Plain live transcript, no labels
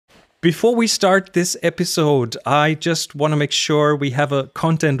Before we start this episode, I just want to make sure we have a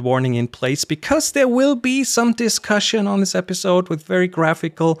content warning in place because there will be some discussion on this episode with very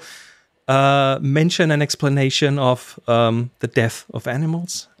graphical mention and explanation of the death of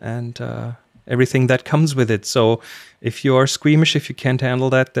animals and everything that comes with it. So if you are squeamish, if you can't handle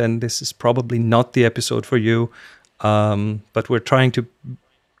that, then this is probably not the episode for you. But we're trying to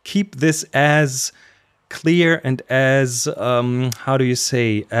keep this as clear and as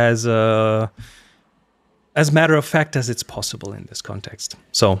as matter of fact as it's possible in this context.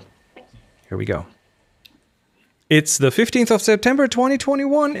 So here we go. It's the 15th of September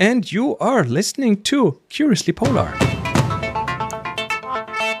 2021 and you are listening to Curiously Polar.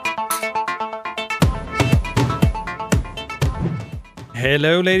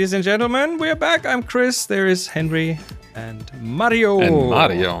 Hello ladies and gentlemen, we're back. I'm Chris, there is Henry and Mario.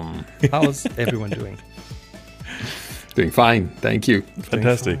 How's everyone doing? Doing fine, thank you.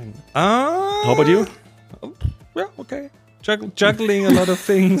 Fantastic. How about you? Yeah, okay. Juggling a lot of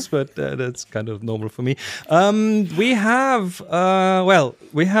things, but that's kind of normal for me. We have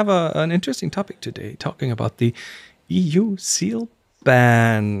an interesting topic today, talking about the EU seal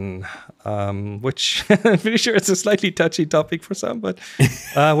ban, which I'm pretty sure it's a slightly touchy topic for some, but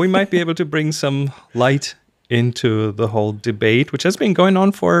we might be able to bring some light into the whole debate, which has been going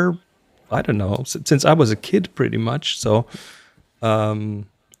on for, I don't know, since I was a kid, pretty much. So,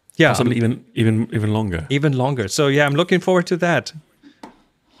 yeah, possibly even longer. Even longer. So, yeah, I'm looking forward to that.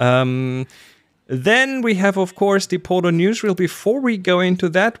 Then we have, of course, the Polar Newsreel. Before we go into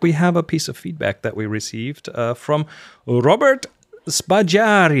that, we have a piece of feedback that we received from Robert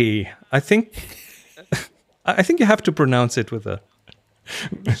Spaggiari. I think you have to pronounce it with a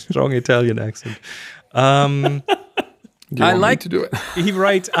strong Italian accent. I like to do it. He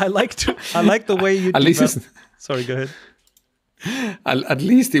writes, I like the way you at least sorry, go ahead. At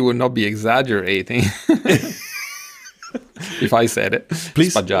least he would not be exaggerating if I said it.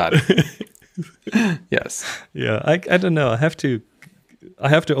 Please. Spaggiari. Yes. Yeah, I don't know. I have to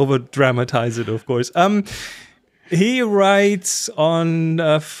over dramatize it, of course. He writes on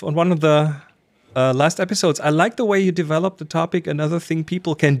one of the last episodes, I like the way you develop the topic. Another thing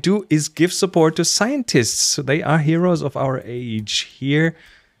people can do is give support to scientists. They are heroes of our age. Here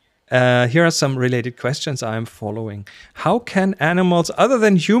are some related questions I am following. How can animals other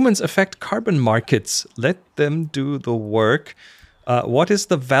than humans affect carbon markets? Let them do the work. What is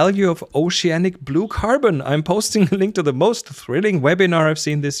the value of oceanic blue carbon? I'm posting a link to the most thrilling webinar I've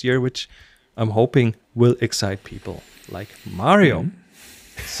seen this year, which I'm hoping will excite people like Mario. Mm-hmm.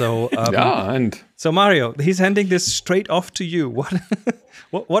 So so Mario, he's handing this straight off to you.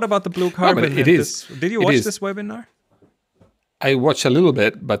 What about the blue carbon? Did you watch this webinar? I watched a little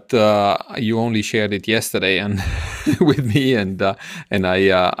bit, but you only shared it yesterday and with me, and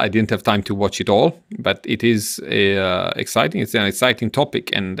I didn't have time to watch it all. But it is exciting. It's an exciting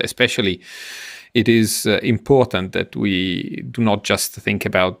topic, and especially it is important that we do not just think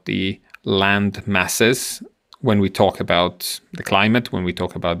about the land masses when we talk about the climate, when we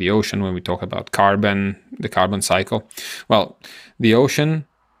talk about the ocean, when we talk about carbon, the carbon cycle. Well, the ocean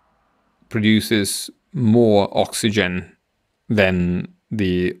produces more oxygen than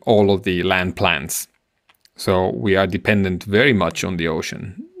all of the land plants. So we are dependent very much on the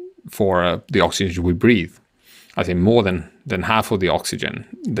ocean for the oxygen we breathe. I think more than half of the oxygen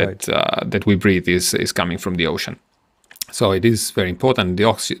that we breathe is coming from the ocean. So it is very important.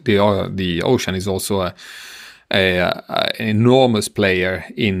 The ocean is also an enormous player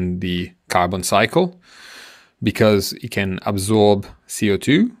in the carbon cycle because it can absorb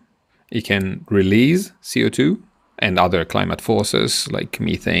CO2, it can release CO2 and other climate forces like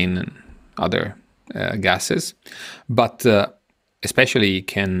methane and other gases, but especially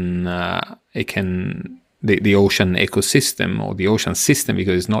the ocean ecosystem or the ocean system,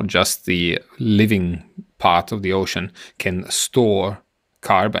 because it's not just the living part of the ocean, can store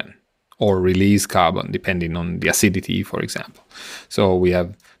carbon or release carbon, depending on the acidity, for example. So we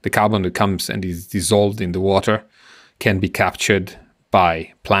have the carbon that comes and is dissolved in the water, can be captured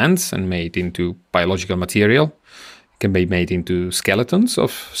by plants and made into biological material. It can be made into skeletons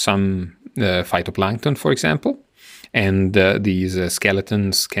of some phytoplankton, for example. And these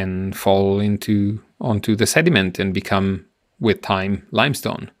skeletons can fall onto the sediment and become, with time,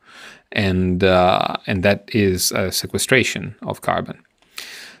 limestone. And that is a sequestration of carbon.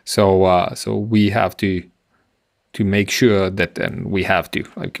 So we have to make sure that, and we have to,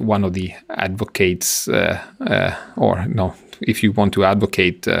 like one of the advocates, if you want to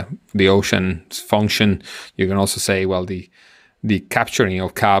advocate the ocean's function, you can also say, well, the capturing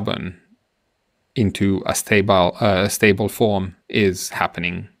of carbon into a stable form is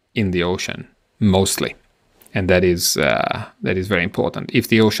happening in the ocean mostly, and that is very important. If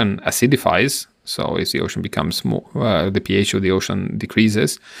the ocean acidifies, so if the ocean becomes more, the pH of the ocean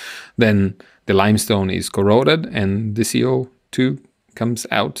decreases, then the limestone is corroded and the CO2 comes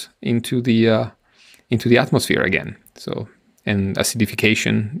out into the atmosphere again. So, and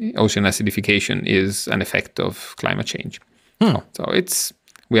acidification, ocean acidification, is an effect of climate change. So it's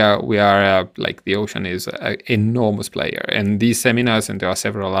we are like, the ocean is an enormous player, and these seminars, and there are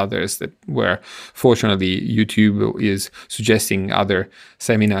several others that where fortunately YouTube is suggesting other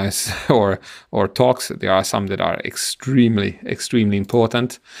seminars or talks. There are some that are extremely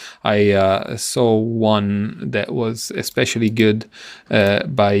important. I saw one that was especially good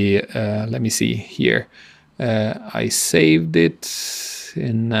by let me see here. I saved it,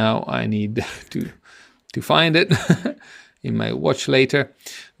 and now I need to find it in my watch later.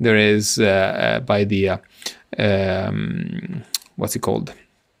 There is by the what's it called?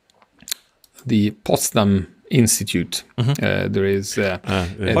 The Potsdam Institute. There is the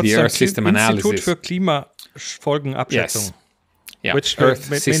Earth System Analysis. Institut für Klimafolgenabschätzung. Yes. Yeah. Which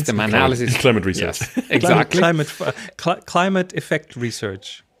Earth System Analysis. Climate research. Yes, exactly. Climate effect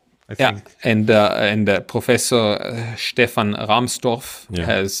research, I think. Yeah, and Professor Stefan Ramsdorff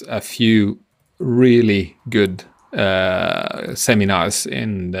has a few really good seminars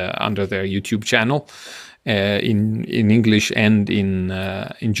under their YouTube channel in English and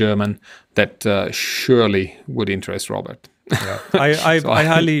in German that surely would interest Robert. Yeah. I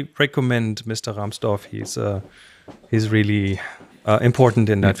highly recommend Mr. Ramsdorff. He's really important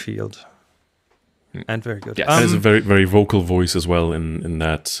in that field. And very good. Yes. And has a very, very vocal voice as well in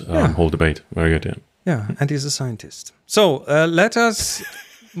that whole debate. Very good, yeah. Yeah, and he's a scientist. So let us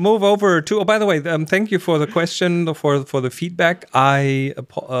move over to. Oh, by the way, thank you for the question, for the feedback. I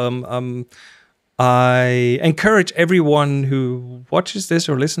encourage everyone who watches this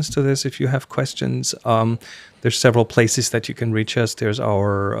or listens to this, if you have questions, there's several places that you can reach us. There's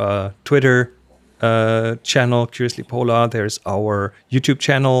our Twitter channel, Curiously Polar. There's our YouTube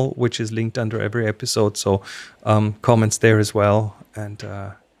channel, which is linked under every episode. So comments there as well. And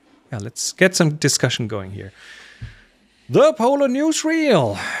let's get some discussion going here. The Polar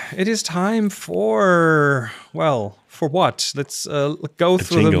Newsreel. It is time for what? Let's go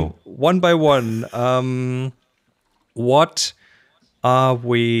through them one by one. What are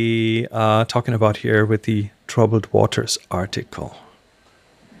we talking about here with the Troubled Waters article?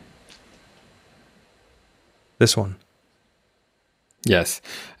 This one. Yes.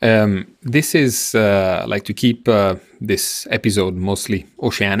 This is like to keep this episode mostly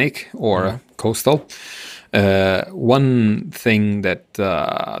oceanic or coastal. One thing that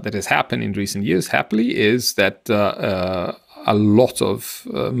has happened in recent years, happily, is that a lot of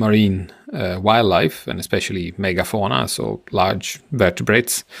marine wildlife, and especially megafauna, so large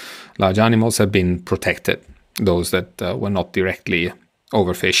vertebrates, large animals, have been protected. Those that were not directly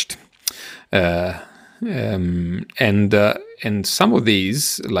overfished. And some of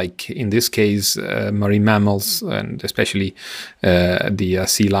these, like in this case, marine mammals, and especially the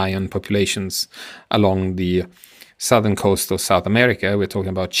sea lion populations along the southern coast of South America, we're talking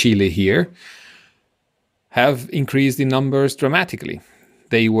about Chile here, have increased in numbers dramatically.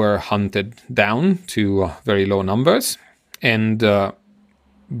 They were hunted down to very low numbers, and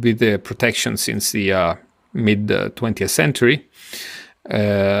with the protection since the mid-20th century,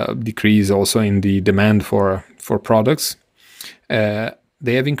 decrease also in the demand for products,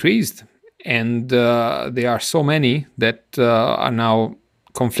 they have increased, and there are so many that are now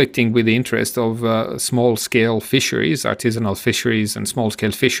conflicting with the interest of small-scale fisheries, artisanal fisheries and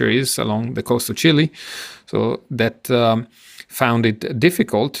small-scale fisheries along the coast of Chile, so that found it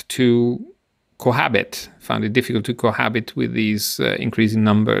difficult to cohabit with these increasing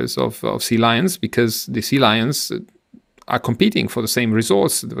numbers of sea lions, because the sea lions are competing for the same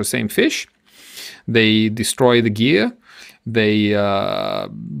resource, the same fish. They destroy the gear. They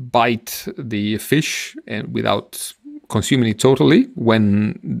bite the fish and without consuming it totally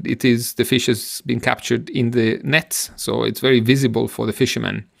when the fish has been captured in the nets. So it's very visible for the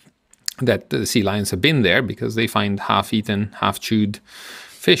fishermen that the sea lions have been there, because they find half-eaten, half-chewed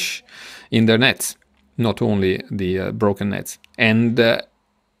fish in their nets, not only the broken nets. And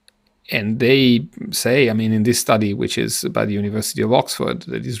they say, I mean, in this study, which is by the University of Oxford,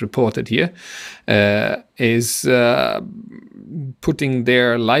 that is reported here, is putting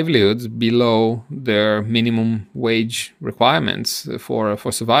their livelihoods below their minimum wage requirements for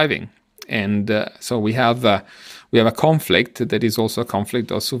surviving. And so we have a conflict that is also a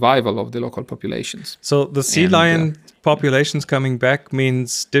conflict of survival of the local populations. So the sea lion populations coming back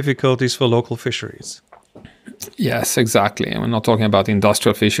means difficulties for local fisheries. Yes, exactly. And we're not talking about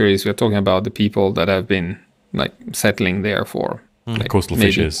industrial fisheries. We're talking about the people that have been like settling there for like Coastal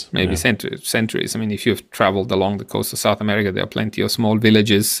maybe, fishes. maybe Yeah. centuries. I mean, if you've traveled along the coast of South America, there are plenty of small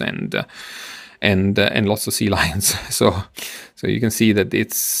villages and lots of sea lions. So you can see that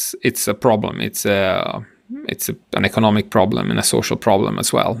it's a problem. It's an economic problem and a social problem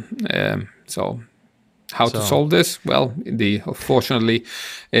as well. So how to solve this? Well, fortunately,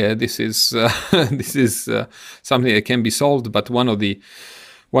 this is this is something that can be solved. But one of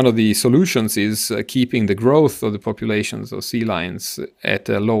the solutions is keeping the growth of the populations of sea lions at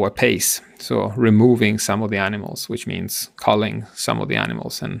a lower pace. So removing some of the animals, which means culling some of the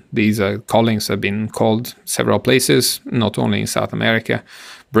animals. And these cullings have been called several places, not only in South America.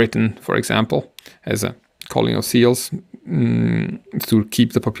 Britain, for example, has a culling of seals to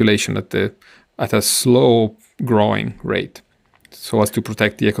keep the population at a slow growing rate, so as to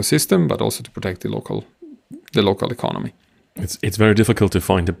protect the ecosystem, but also to protect the local economy. It's very difficult to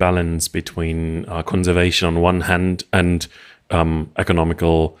find a balance between conservation on one hand and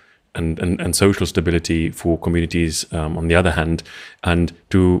economical and social stability for communities on the other hand. And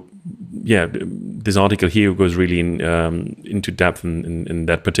this article here goes really into depth in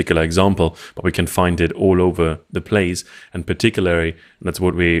that particular example, but we can find it all over the place. And particularly, and that's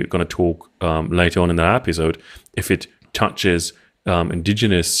what we're going to talk later on in that episode, if it touches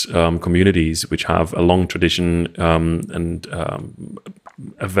indigenous communities which have a long tradition and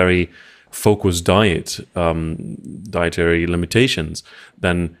a very focused dietary limitations,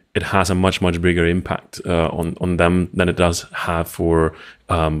 then it has a much bigger impact on them than it does have for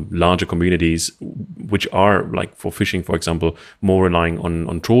larger communities, which are, like for fishing, for example, more relying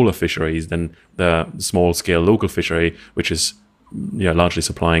on trawler fisheries than the small scale local fishery, which is largely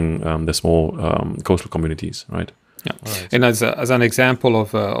supplying the small coastal communities, right? Yeah, right. And as an example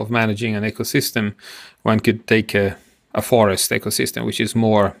of managing an ecosystem, one could take a forest ecosystem, which is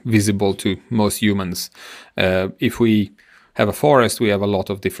more visible to most humans. If we have a forest, we have a lot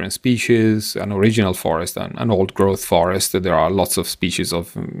of different species, an original forest, an old growth forest. There are lots of species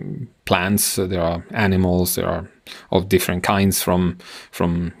of plants, there are animals, there are of different kinds from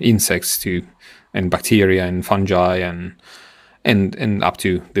insects and bacteria and fungi and up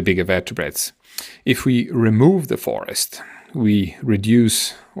to the bigger vertebrates. If we remove the forest, we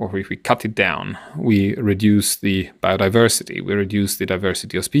reduce, or if we cut it down, we reduce the biodiversity, we reduce the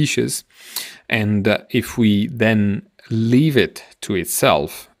diversity of species. And if we then leave it to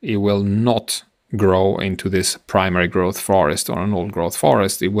itself, it will not grow into this primary growth forest or an old growth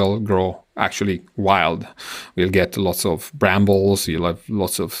forest. It will grow actually wild. We'll get lots of brambles, you'll have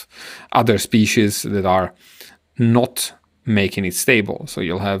lots of other species that are not making it stable. So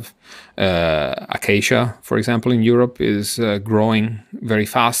you'll have acacia, for example, in Europe is growing very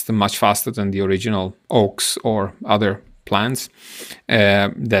fast, much faster than the original oaks or other plants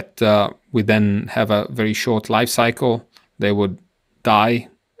that would then have a very short life cycle. They would die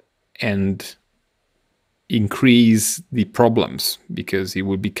and increase the problems because it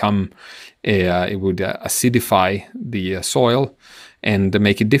would become it would acidify the soil and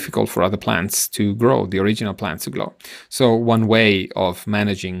make it difficult for other plants to grow, the original plants to grow. So one way of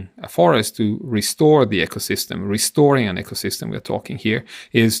managing a forest to restore the ecosystem, restoring an ecosystem we're talking here,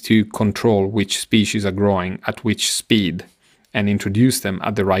 is to control which species are growing at which speed and introduce them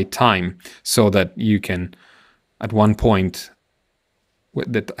at the right time so that you can, at one point,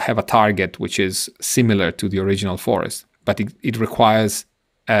 that have a target which is similar to the original forest. But it requires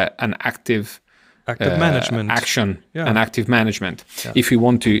an active management action and active management if we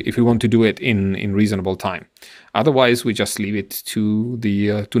want to do it in reasonable time. Otherwise, we just leave it to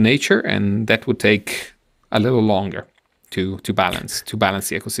nature, and that would take a little longer to balance the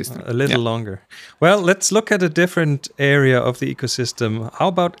ecosystem. A little longer. Well, let's look at a different area of the ecosystem. How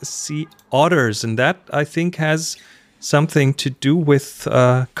about sea otters? And that, I think, has something to do with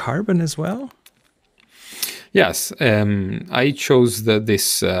carbon as well. Yes, I chose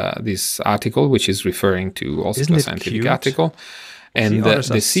this article, which is referring to also a scientific article, and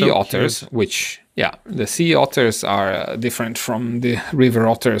the sea otters, which the sea otters are different from the river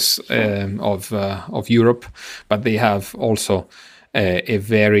otters of Europe, but they have also a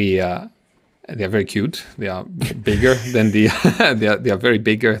very they are very cute. They are bigger than the they are very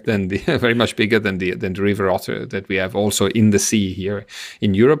bigger than the very much bigger than the river otter that we have also in the sea here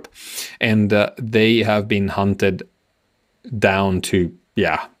in Europe, and they have been hunted down to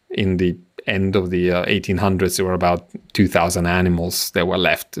in the end of the 1800s there were about 2,000 animals that were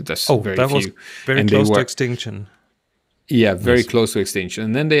left. That's very few. Was very close to extinction. Yeah, very close to extinction.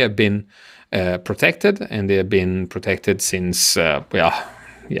 And then they have been protected, and they have been protected since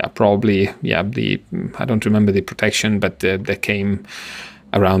probably I don't remember the protection, but they came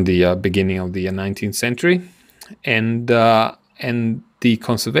around the beginning of the 19th century, and the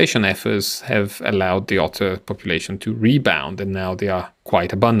conservation efforts have allowed the otter population to rebound, and now they are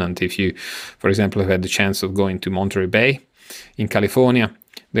quite abundant. If you, for example, have had the chance of going to Monterey Bay in California,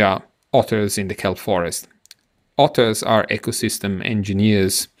 there are otters in the kelp forest. Otters are ecosystem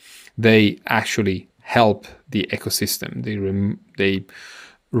engineers. They actually help the ecosystem. They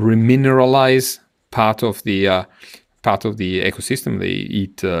remineralize part of the ecosystem. They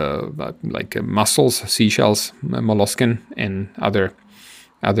eat like mussels, seashells, molluscan, and other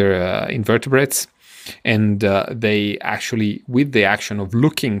invertebrates. And they actually, with the action of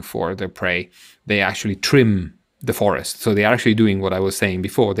looking for their prey, they actually trim the forest. So they are actually doing what I was saying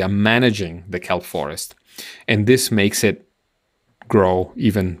before. They are managing the kelp forest, and this makes it grow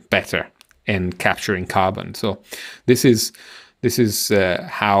even better and capturing carbon. So this is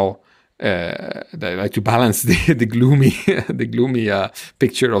how I like to balance the gloomy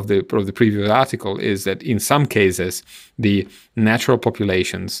picture of the previous article, is that in some cases the natural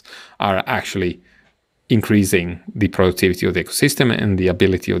populations are actually increasing the productivity of the ecosystem and the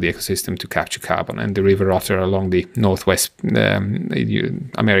ability of the ecosystem to capture carbon. And the river otter along the northwest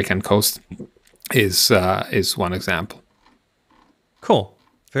American coast is one example. Cool.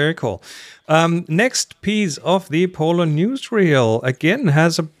 Very cool. Next piece of the Polar newsreel again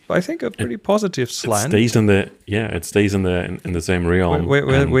has I think a pretty positive slant. It stays in the same realm.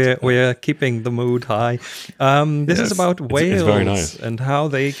 We're keeping the mood high. This is about whales, it's very nice, and how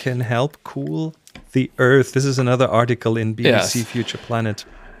they can help cool the Earth. This is another article in BBC Future Planet.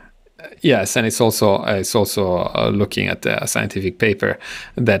 Yes, and it's also looking at a scientific paper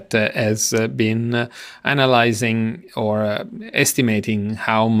that has been analyzing or estimating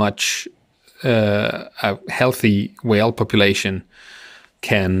how much a healthy whale population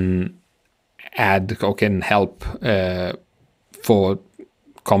can add or can help for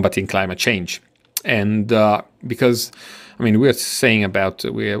combating climate change. And because, I mean, we're saying about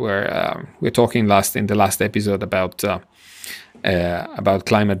we're talking in the last episode about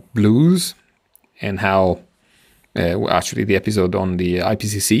climate blues, and how actually the episode on the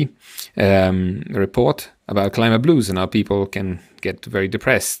IPCC report about climate blues, and how people can get very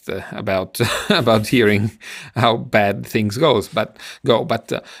depressed about about hearing how bad things go. But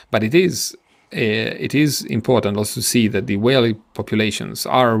it is important also to see that the whale populations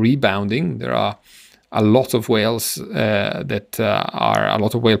are rebounding. There are a lot of whales a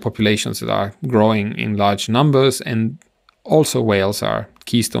lot of whale populations that are growing in large numbers, and also whales are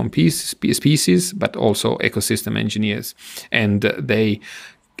keystone species, but also ecosystem engineers, and they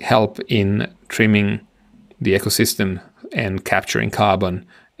help in trimming the ecosystem and capturing carbon,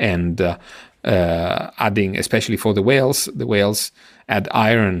 and adding, especially for the whales add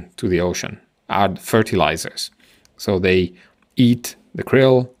iron to the ocean, add fertilizers. So they eat the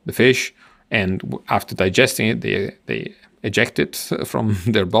krill, the fish, and after digesting it, they eject it from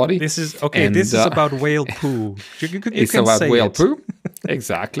their body. This is about whale poo. It's about whale poo,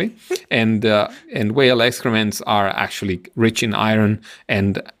 exactly. And whale excrements are actually rich in iron,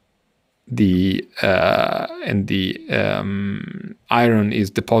 and the iron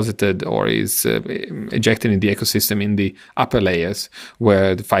is deposited or is ejected in the ecosystem in the upper layers,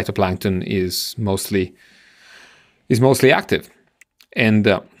 where the phytoplankton is mostly active, and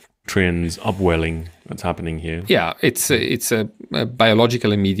nutrients upwelling that's happening here. Yeah, it's a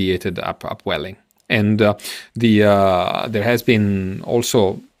biologically mediated upwelling, and there has been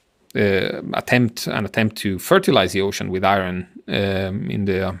also an attempt to fertilize the ocean with iron in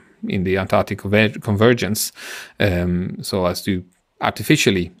the Antarctic convergence, so as to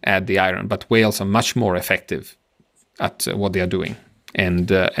artificially add the iron. But whales are much more effective at what they are doing, and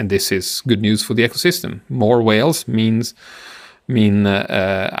this is good news for the ecosystem. More whales mean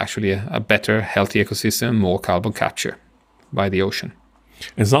actually a better, healthy ecosystem, more carbon capture by the ocean.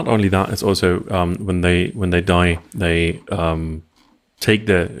 It's not only that; it's also when they die, they take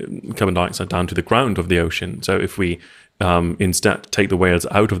the carbon dioxide down to the ground of the ocean. So if we instead take the whales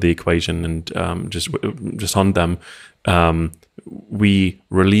out of the equation and just hunt them, we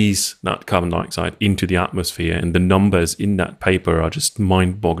release that carbon dioxide into the atmosphere, and the numbers in that paper are just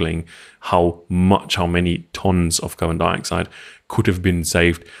mind-boggling. How many tons of carbon dioxide could have been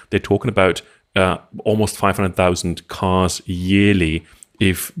saved. They're talking about almost 500,000 cars yearly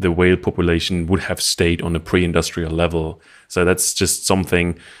if the whale population would have stayed on a pre-industrial level. So that's just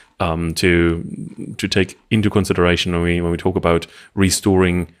something to take into consideration when we talk about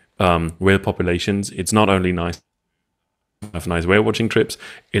restoring whale populations. It's not only nice to have nice whale watching trips,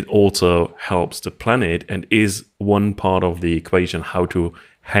 it also helps the planet and is one part of the equation how to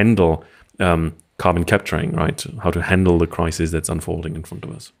handle carbon capturing, right? How to handle the crisis that's unfolding in front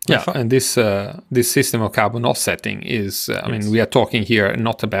of us. Yeah, and this system of carbon offsetting is, I mean, we are talking here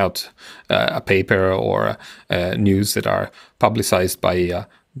not about a paper or news that are publicized by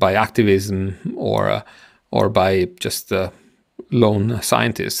activism or by just lone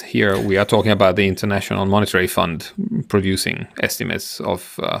scientists. Here we are talking about the International Monetary Fund producing estimates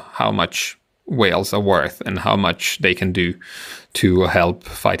of how much whales are worth and how much they can do to help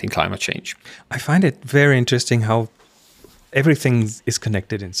fighting climate change. I find it very interesting how everything is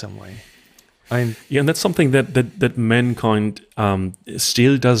connected in some way. Yeah, and that's something that mankind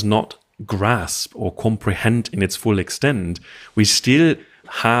still does not grasp or comprehend in its full extent. We still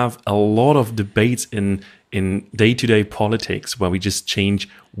have a lot of debates in day-to-day politics where we just change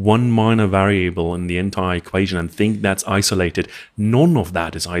one minor variable in the entire equation and think that's isolated. None of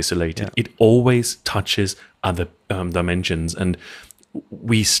that is isolated. Yeah. It always touches other dimensions. And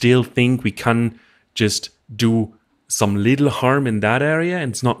we still think we can just do some little harm in that area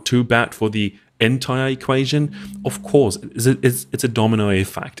and it's not too bad for the entire equation. Of course, it's a domino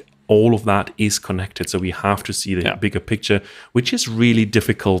effect. All of that is connected. So we have to see the bigger picture, which is really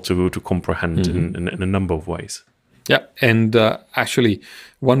difficult to comprehend in a number of ways. Yeah, and actually,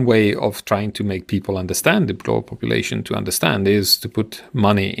 one way of trying to make people understand, the global population to understand, is to put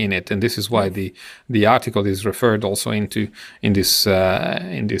money in it, and this is why the article is referred also in this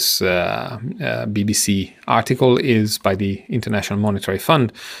BBC article is by the International Monetary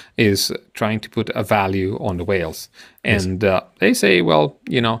Fund, is trying to put a value on the whales, and they say, well,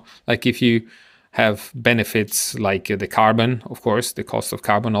 you know, like if you have benefits like the carbon, of course, the cost of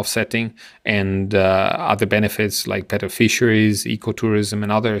carbon offsetting, and other benefits like better fisheries, ecotourism,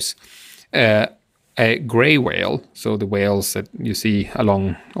 and others. A gray whale, so the whales that you see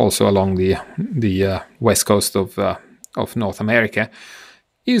along the west coast of North America,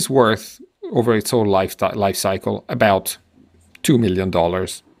 is worth over its whole life cycle about $2 million.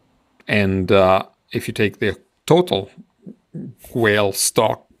 And if you take the total whale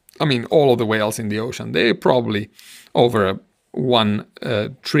stock, I mean, all of the whales in the ocean, they're probably over $1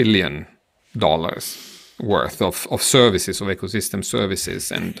 trillion worth of services, of ecosystem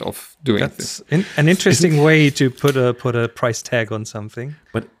services, and of doing That's an interesting way to put a price tag on something.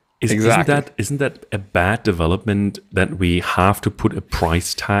 But isn't that a bad development that we have to put a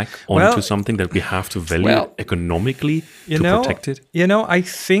price tag onto something that we have to value economically to protect it? You know, I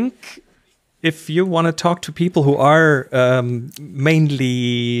think if you want to talk to people who are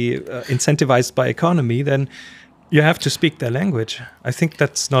mainly incentivized by economy, then you have to speak their language. I think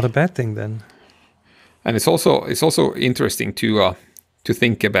that's not a bad thing then. And it's also interesting to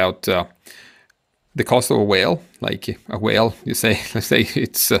think about the cost of a whale. Like a whale, let's say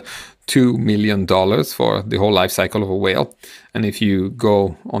it's $2 million for the whole life cycle of a whale. And if you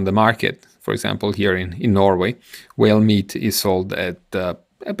go on the market, for example, here in Norway, whale meat is sold at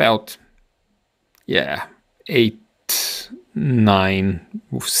about $8, $9,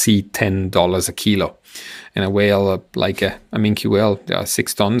 $10 a kilo. And a whale, like a minke whale, they are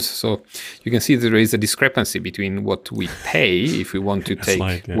 6 tons. So you can see there is a discrepancy between what we pay if we want to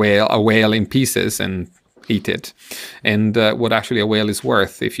take a whale in pieces and eat it, and what actually a whale is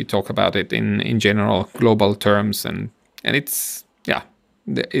worth if you talk about it in general global terms. And it's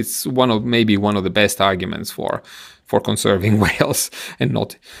maybe one of the best arguments for conserving whales and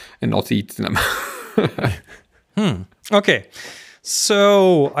not eating them. Okay,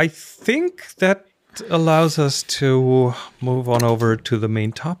 so I think that allows us to move on over to the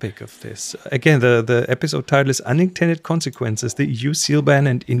main topic of this. Again, the episode title is Unintended Consequences, the EU seal ban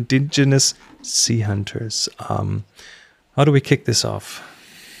and Indigenous sea hunters. How do we kick this off?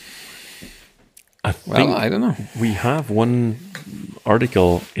 I don't know. We have one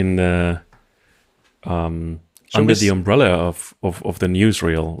article in the under the umbrella of the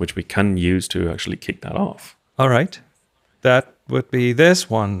NEWSREEL, which we can use to actually kick that off. All right. That would be this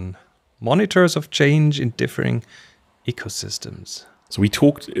one. Monitors of change in differing ecosystems. So we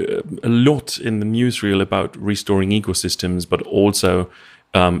talked a lot in the NEWSREEL about restoring ecosystems, but also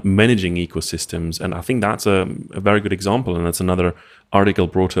managing ecosystems. And I think that's a very good example. And that's another article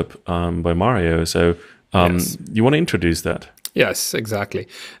brought up by Mario. So yes. You want to introduce that? Yes, exactly.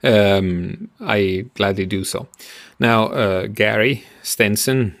 I gladly do so. Now, Gary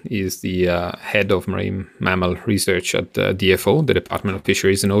Stenson is the head of marine mammal research at DFO, the Department of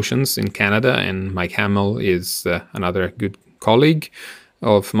Fisheries and Oceans in Canada, and Mike Hamill is another good colleague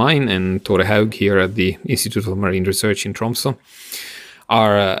of mine, and Tore Haug here at the Institute of Marine Research in Tromsø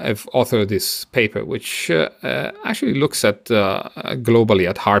have authored this paper, which actually looks at globally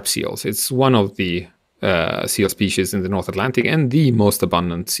at harp seals. It's one of the seal species in the North Atlantic and the most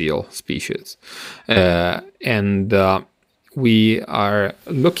abundant seal species. And we are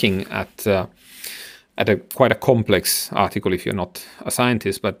looking at quite a complex article if you're not a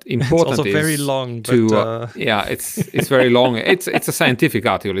scientist, but important it's also is very long. to But, yeah, it's very long. It's a scientific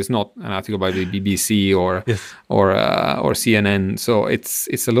article. It's not an article by the BBC or CNN. So it's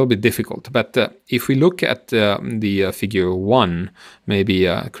a little bit difficult. But if we look at the figure 1, maybe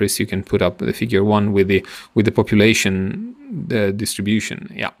Chris, you can put up the figure 1 with the population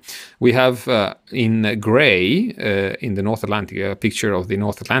distribution. Yeah, we have in gray in the North Atlantic a picture of the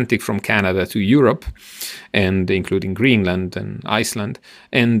North Atlantic from Canada to Europe, and including Greenland and Iceland.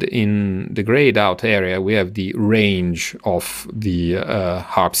 And in the grayed out area, we have the range of the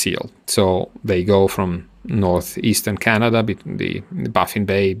harp seal. So they go from northeastern Canada, between the Baffin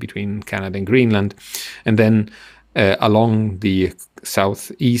Bay between Canada and Greenland, and then along the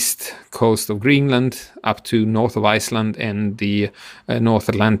southeast coast of Greenland up to north of Iceland, and the North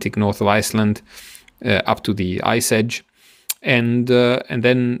Atlantic north of Iceland up to the ice edge. And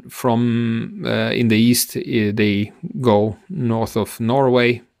then from in the east, they go north of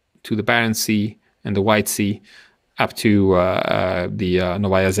Norway to the Barents Sea and the White Sea up to the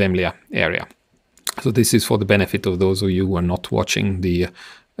Novaya Zemlya area. So this is for the benefit of those of you who are not watching the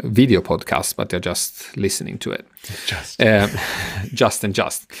video podcast, but they're just listening to it. Just. I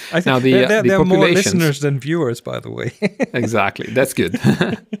think Now there are more populations- listeners than viewers, by the way. Exactly. That's good.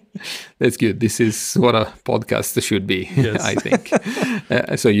 That's good. This is what a podcast should be, Yes. I think.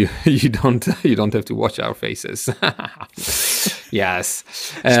 So you don't have to watch our faces. Yes.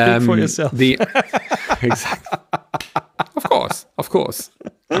 Speak for yourself. Exactly. Of course.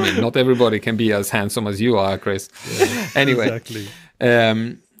 I mean, not everybody can be as handsome as you are, Chris. Anyway. Exactly.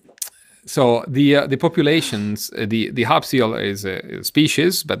 So the populations, the harp seal is a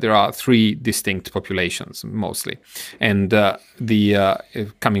species, but there are 3 distinct populations mostly. And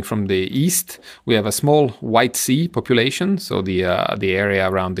coming from the east, we have a small White Sea population, so the area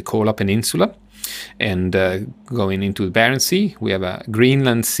around the Kola Peninsula. And going into the Barents Sea, we have a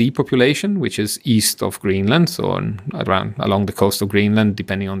Greenland Sea population, which is east of Greenland, so along the coast of Greenland,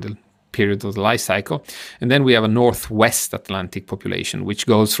 depending on the period of the life cycle. And then we have a northwest Atlantic population, which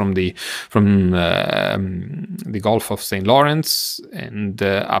goes from the Gulf of St. Lawrence and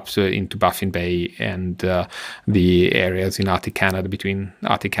up into Baffin Bay and the areas in Arctic Canada, between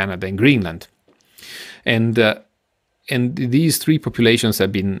Arctic Canada and Greenland. And these 3 populations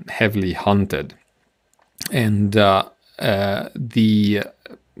have been heavily hunted. And the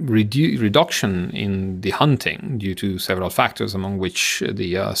reduction in the hunting due to several factors, among which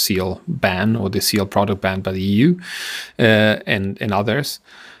the seal ban or the seal product ban by the EU and others,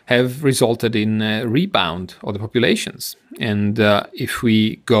 have resulted in a rebound of the populations. And if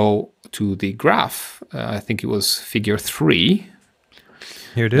we go to the graph, I think it was figure 3.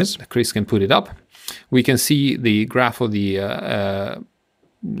 Here it is. Chris can put it up. We can see the graph of the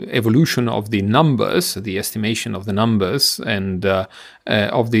evolution of the numbers, the estimation of the numbers, and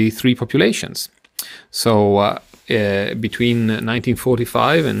of the 3 populations. So between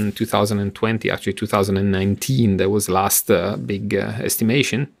 1945 and 2020, actually 2019, there was the last big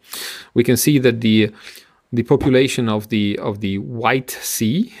estimation. We can see that the population of the White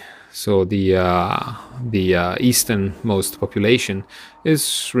Sea, so the easternmost population,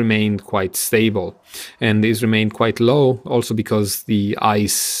 is remained quite stable and is remained quite low, also because the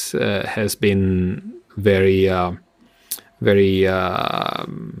ice has been very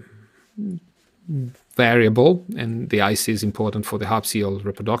variable, and the ice is important for the harp seal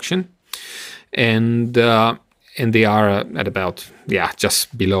reproduction, and they are at about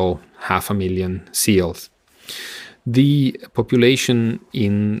just below 500,000 seals. The population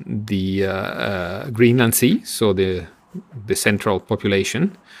in the Greenland Sea, so the central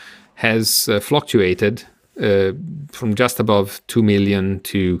population, has fluctuated from just above 2 million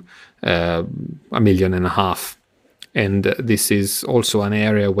to 1.5 million. And this is also an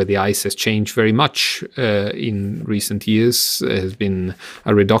area where the ice has changed very much in recent years. There has been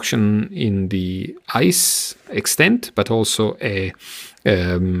a reduction in the ice extent, but also a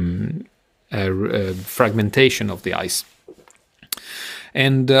fragmentation of the ice.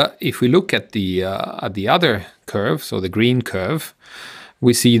 And if we look at the other curve, so the green curve,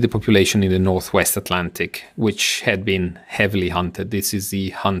 we see the population in the Northwest Atlantic, which had been heavily hunted. This is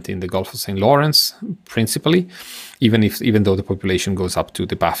the hunt in the Gulf of St. Lawrence, principally, even though the population goes up to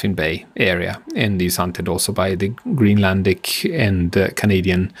the Baffin Bay area, and is hunted also by the Greenlandic and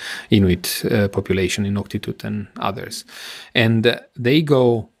Canadian Inuit population in Inuktitut and others. And they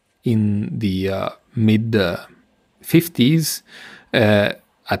go in the mid 50s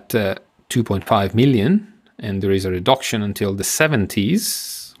at 2.5 million, and there is a reduction until the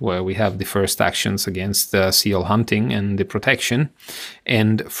 70s, where we have the first actions against seal hunting and the protection.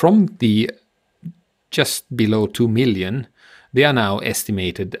 And from the just below 2 million, they are now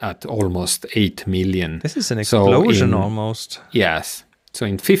estimated at almost 8 million. This is an explosion almost. Yes. So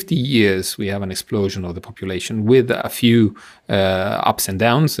in 50 years, we have an explosion of the population with a few ups and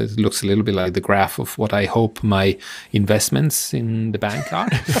downs. It looks a little bit like the graph of what I hope my investments in the bank are.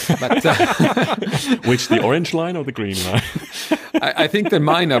 But, which, the orange line or the green line? I think that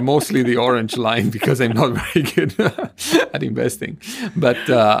mine are mostly the orange line because I'm not very good at investing. But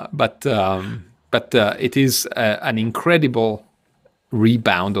it is an incredible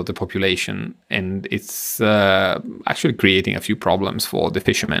rebound of the population, and it's actually creating a few problems for the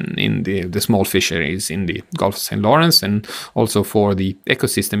fishermen in the small fisheries in the Gulf of St. Lawrence, and also for the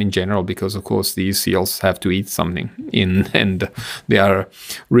ecosystem in general, because of course these seals have to eat something and they are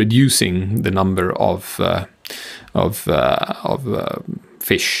reducing the number of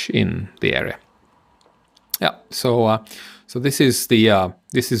fish in the area. Yeah, so this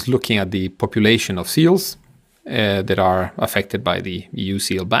is looking at the population of seals that are affected by the EU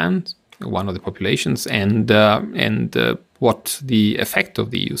seal ban, one of the populations, and what the effect of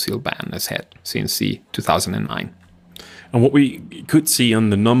the EU seal ban has had since the 2009. And what we could see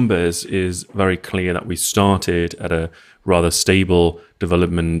on the numbers is very clear that we started at a rather stable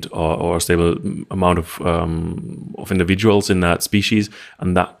development or a stable amount of individuals in that species,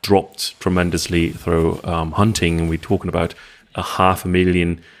 and that dropped tremendously through hunting. And we're talking about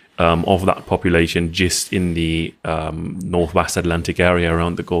 500,000 of that population just in the Northwest Atlantic area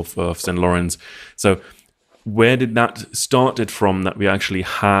around the Gulf of St. Lawrence. So where did that started from, that we actually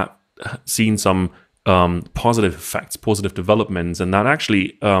had seen some positive effects, positive developments, and that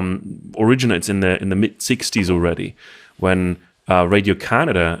actually originates in the mid-60s already, when Radio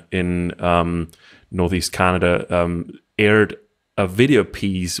Canada in Northeast Canada aired a video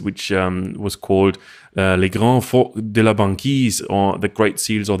piece which was called Les Grands Phoques de la Banquise, or the Great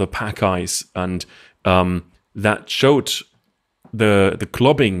Seals or the Pack Ice, and that showed the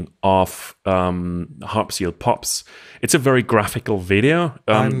clubbing of harp seal pups. It's a very graphical video.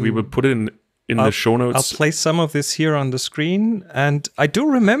 We will put it in the show notes. I'll place some of this here on the screen, and I do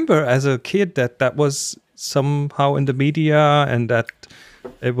remember as a kid that was somehow in the media, and that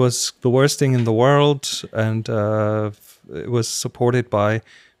it was the worst thing in the world, and it was supported by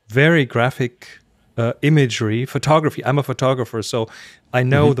very graphic imagery, photography. I'm a photographer, so I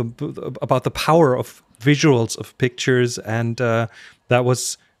know about the power of visuals of pictures, and that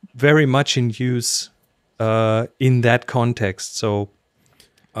was very much in use in that context. So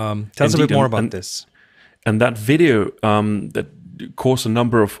tell us a bit more about this. And that video that caused a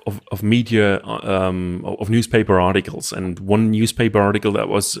number of media, of newspaper articles. And one newspaper article that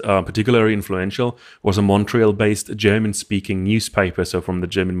was particularly influential was a Montreal-based German-speaking newspaper, so from the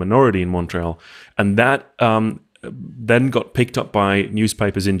German minority in Montreal. And that then got picked up by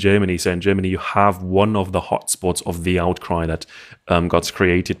newspapers in Germany. So in Germany, you have one of the hotspots of the outcry that got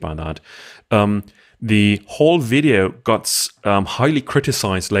created by that. The whole video got highly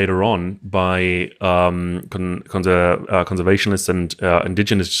criticized later on by conservationists and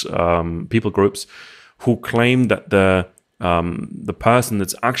indigenous people groups, who claim that the person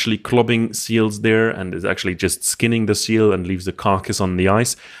that's actually clubbing seals there and is actually just skinning the seal and leaves the carcass on the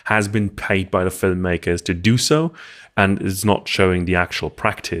ice has been paid by the filmmakers to do so, and is not showing the actual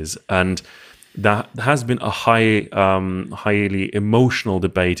practice. And that has been a highly emotional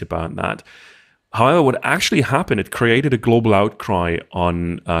debate about that. However, what actually happened, it created a global outcry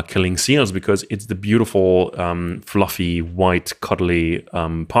on killing seals, because it's the beautiful, fluffy, white, cuddly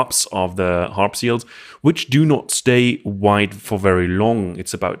pups of the harp seals, which do not stay white for very long.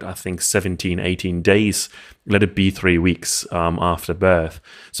 It's about, I think, 17, 18 days. Let it be 3 weeks after birth.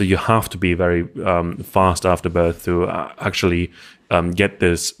 So you have to be very fast after birth to actually get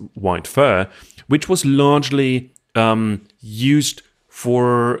this white fur, which was largely used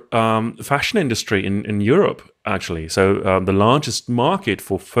for fashion industry in Europe, actually. So the largest market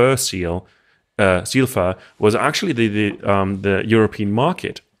for fur seal fur was actually the European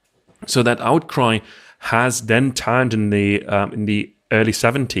market. So that outcry has then turned in the early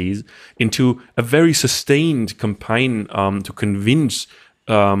 70s into a very sustained campaign to convince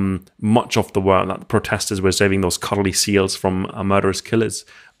much of the world that protesters were saving those cuddly seals from murderous killers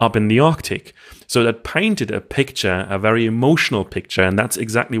up in the Arctic. So that painted a picture, a very emotional picture, and that's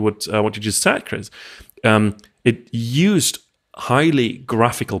exactly what you just said, Chris. It used highly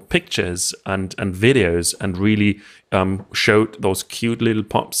graphical pictures and videos, and really showed those cute little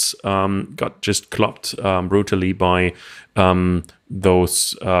pups got just clopped brutally by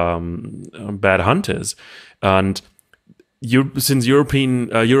those bad hunters. And since Europe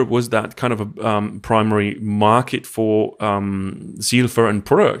was that kind of a primary market for seal fur and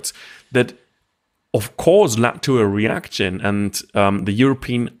products, that of course led to a reaction, and the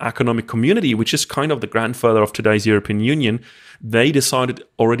European Economic Community, which is kind of the grandfather of today's European Union, they decided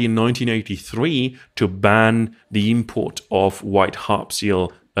already in 1983 to ban the import of white harp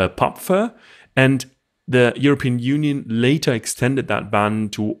seal pup fur, and the European Union later extended that ban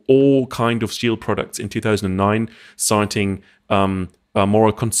to all kind of seal products in 2009, citing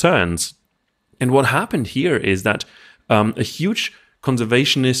moral concerns. And what happened here is that a huge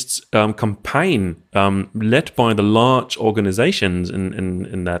conservationists campaign led by the large organizations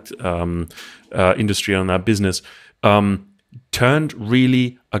in that industry and that business turned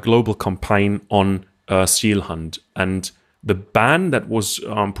really a global campaign on seal hunt. And the ban that was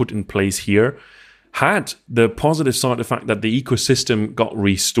put in place here had the positive side effect that the ecosystem got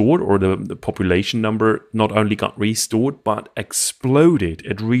restored, or the population number not only got restored but exploded.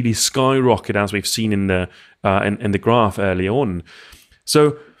 It really skyrocketed, as we've seen in the graph early on.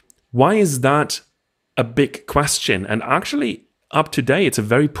 So why is that a big question? And actually, up to date, it's a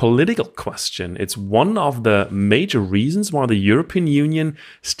very political question. It's one of the major reasons why the European Union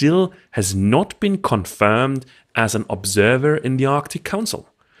still has not been confirmed as an observer in the Arctic Council,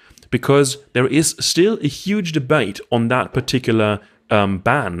 because there is still a huge debate on that particular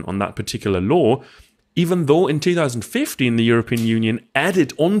ban, on that particular law, even though in 2015 the European Union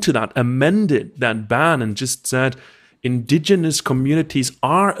added onto that, amended that ban, and just said indigenous communities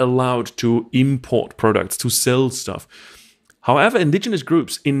are allowed to import products, to sell stuff. However, indigenous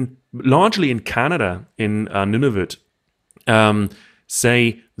groups, largely in Canada, in Nunavut,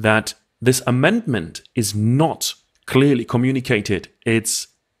 say that this amendment is not clearly communicated. It's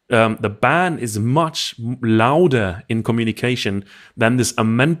the ban is much louder in communication than this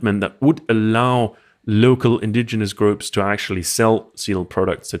amendment that would allow local indigenous groups to actually sell seal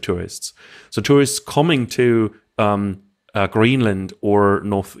products to tourists. So tourists coming to Greenland or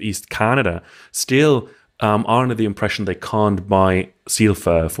Northeast Canada still are under the impression they can't buy seal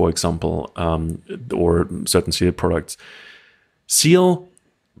fur, for example, or certain seal products. Seal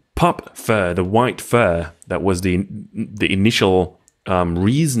pup fur, the white fur, that was the initial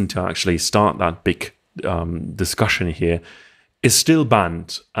reason to actually start that big discussion here, is still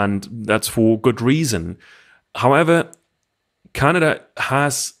banned, and that's for good reason. However, Canada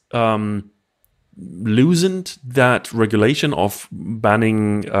has loosened that regulation of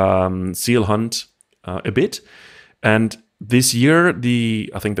banning seal hunt a bit, and this year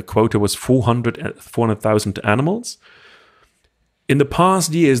I think the quota was 400,000 animals. In the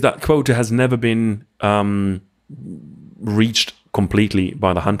past years, that quota has never been reached completely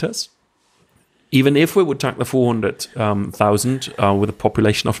by the hunters. Even if we would take the 400,000 with a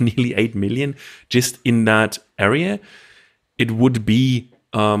population of nearly 8 million just in that area, it would be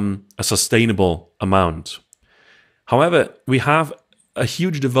a sustainable amount. However, we have a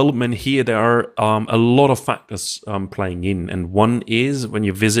huge development here. There are a lot of factors playing in. And one is when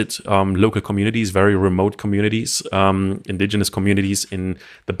you visit local communities, very remote communities, indigenous communities in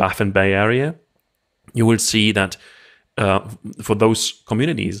the Baffin Bay area, you will see that for those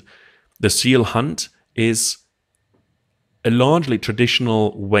communities, the seal hunt is a largely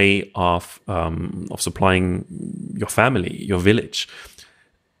traditional way of supplying your family, your village.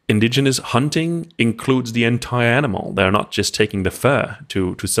 Indigenous hunting includes the entire animal. They're not just taking the fur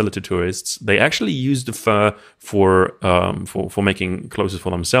to sell it to tourists. They actually use the fur for making clothes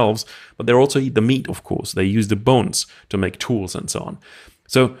for themselves, but they also eat the meat, of course. They use the bones to make tools and so on.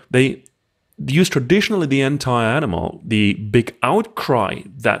 So they use traditionally the entire animal. The big outcry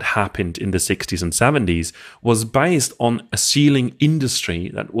that happened in the 60s and 70s was based on a sealing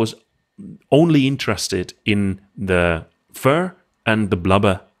industry that was only interested in the fur and the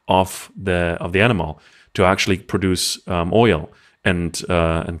blubber of the animal to actually produce oil and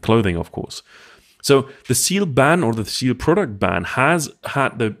clothing, of course. So the seal ban, or the seal product ban, has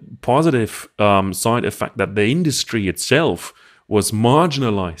had the positive side effect that the industry itself was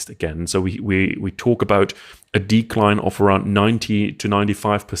marginalized again. So we talk about a decline of around 90 to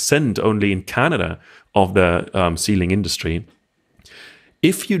 95% only in Canada of the sealing industry.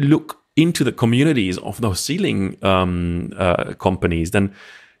 If you look into the communities of those sealing companies, then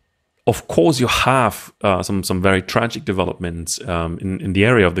of course you have some very tragic developments in the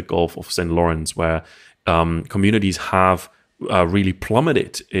area of the Gulf of St. Lawrence, where communities have really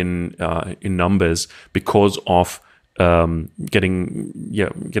plummeted in numbers because of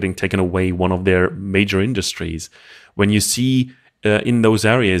getting taken away one of their major industries. When you see in those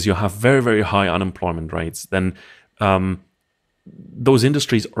areas you have very, very high unemployment rates, then those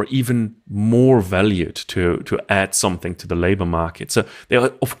industries are even more valued to add something to the labor market. So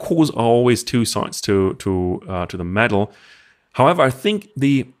there, of course, are always two sides to the medal. However, I think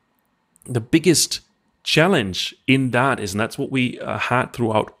the biggest challenge in that is, and that's what we had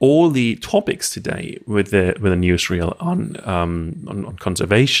throughout all the topics today with the newsreel on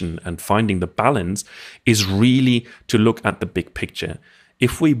conservation and finding the balance, is really to look at the big picture.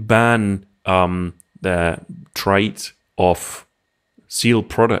 If we ban the trade of seal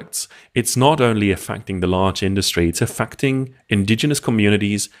products, it's not only affecting the large industry, it's affecting indigenous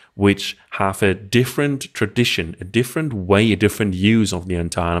communities which have a different tradition, a different way, a different use of the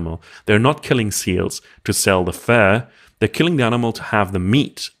entire animal. They're not killing seals to sell the fur, they're killing the animal to have the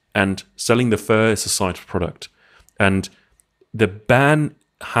meat, and selling the fur is a side product. And the ban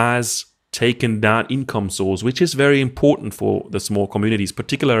has taken that income source, which is very important for the small communities,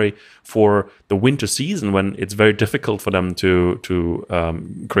 particularly for the winter season when it's very difficult for them to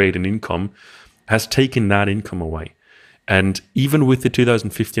create an income, has taken that income away. And even with the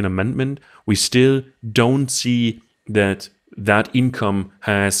 2015 amendment, we still don't see that income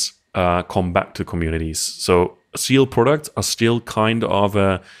has come back to communities. So seal products are still kind of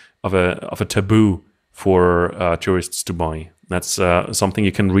a taboo for tourists to buy. That's something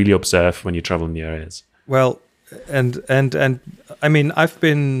you can really observe when you travel in the areas. Well, and I mean, I've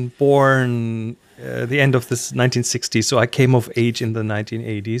been born the end of the 1960s, so I came of age in the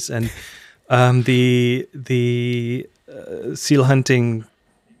 1980s, and the seal hunting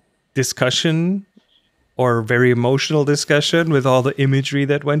discussion, or very emotional discussion with all the imagery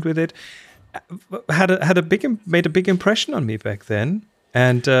that went with it, made a big impression on me back then.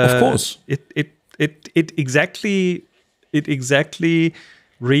 And of course, it exactly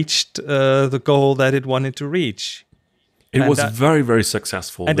reached the goal that it wanted to reach. It was very, very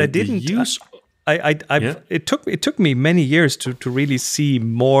successful. And I didn't use. It took me many years to really see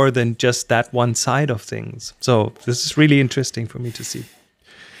more than just that one side of things. So this is really interesting for me to see.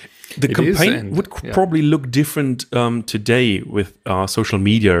 The campaign would probably look different today with social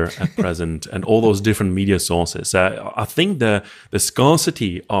media at present and all those different media sources. I think the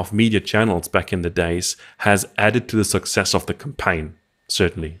scarcity of media channels back in the days has added to the success of the campaign,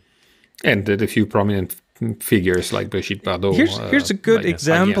 certainly. And the few prominent figures like Brigitte Bardot. Here's a good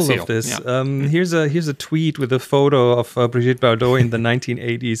example of this. Here's a tweet with a photo of Brigitte Bardot in the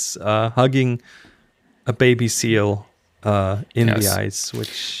 1980s hugging a baby seal in the ice,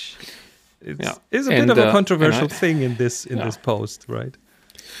 which is a bit of a controversial thing in this post, right?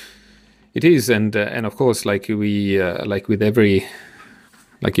 It is, and of course, like with every,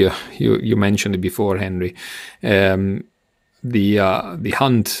 like you mentioned it before, Henry, the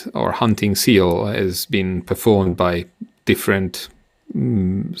hunt or hunting seal has been performed by different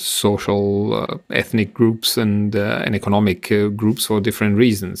social, ethnic groups and economic groups for different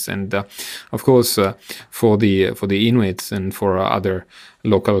reasons, and of course for the Inuits and for other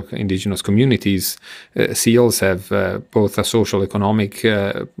local indigenous communities, seals have both a social, economic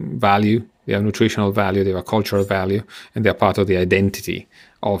value, they have nutritional value, they have a cultural value, and they are part of the identity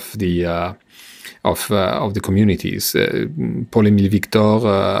of the communities. Paul-Émile Victor,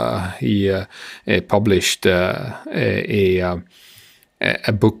 he published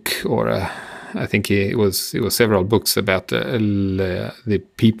a book, or I think it was several books about the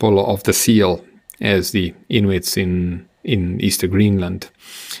people of the seal as the Inuits in Eastern Greenland,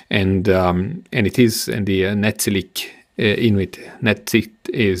 and it is, and the Netzilik Inuit. Netzik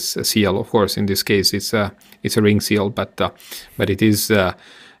is a seal, of course. In this case, it's a ring seal, but it is the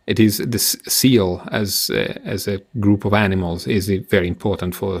seal as a group of animals is very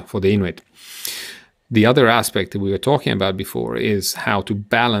important for the Inuit. The other aspect that we were talking about before is how to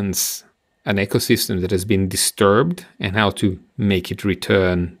balance an ecosystem that has been disturbed and how to make it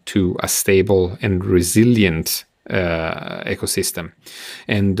return to a stable and resilient ecosystem.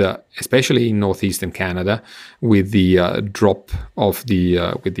 And especially in northeastern Canada, with the drop of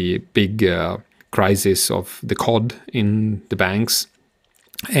with the big crisis of the cod in the banks,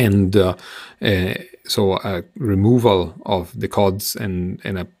 and so a removal of the cods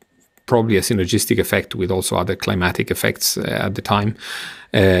and probably a synergistic effect with also other climatic effects at the time.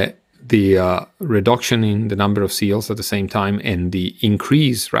 The reduction in the number of seals at the same time, and the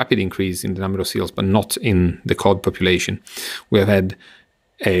rapid increase in the number of seals, but not in the cod population, we have had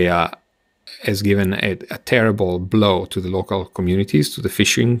has given a terrible blow to the local communities, to the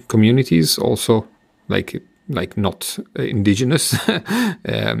fishing communities, also like like not indigenous,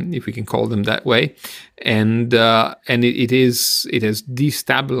 if we can call them that way, and it has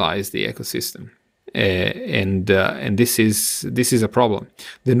destabilized the ecosystem, and this is a problem.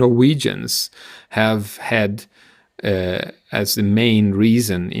 The Norwegians have had as the main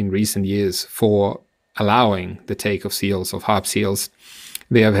reason in recent years for allowing the take of seals, of harp seals.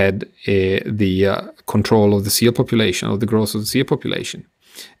 They have had the control of the seal population, of the growth of the seal population,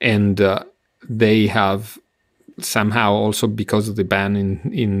 and they have somehow also, because of the ban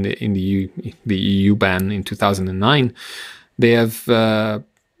in the EU ban in 2009,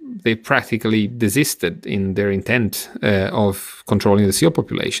 they practically desisted in their intent of controlling the seal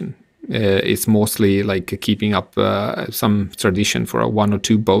population. It's mostly like keeping up some tradition for one or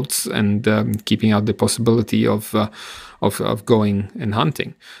two boats and keeping out the possibility of going and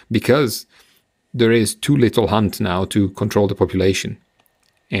hunting, because there is too little hunt now to control the population,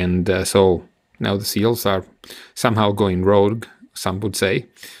 and so now the seals are somehow going rogue. Some would say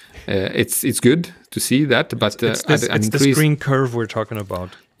it's good to see that, but it's this green curve we're talking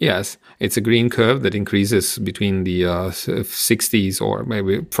about. Yes, it's a green curve that increases between the 60s, or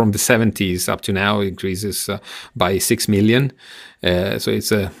maybe from the 70s up to now, increases by 6 million. So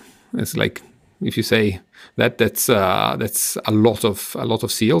it's like, if you say that's a lot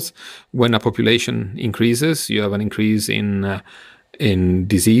of seals. When a population increases, you have an increase in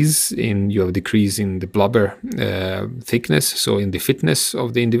disease, you have a decrease in the blubber thickness, so in the fitness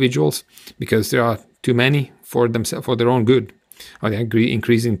of the individuals, because there are too many for themselves, for their own good. Or they're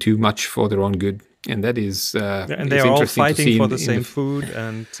increasing too much for their own good, and that is and they are all fighting for the same food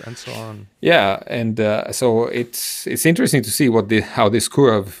and so on. Yeah, and so it's interesting to see how this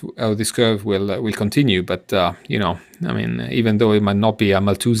curve will continue. But I mean, even though it might not be a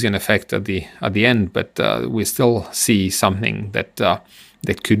Malthusian effect at the end, but we still see something that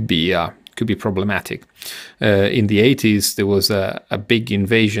could be problematic. In the 80s, there was a big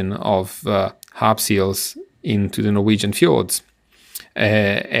invasion of harp seals into the Norwegian fjords.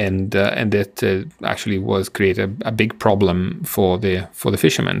 And that actually was created a big problem for the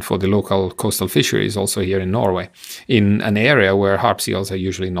fishermen, for the local coastal fisheries, also here in Norway, in an area where harp seals are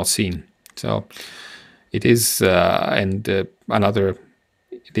usually not seen. So it is, the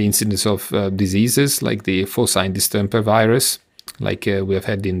incidence of diseases like the Phocine distemper virus, like we have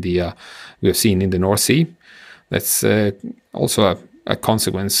seen in the North Sea. That's also a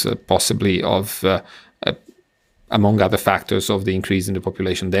consequence, possibly of. Among other factors, of the increase in the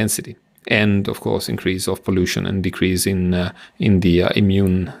population density, and of course increase of pollution and decrease in the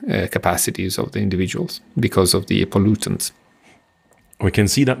immune capacities of the individuals because of the pollutants. We can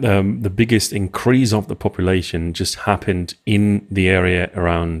see that the biggest increase of the population just happened in the area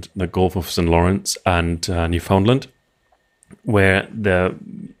around the Gulf of St. Lawrence and Newfoundland, where the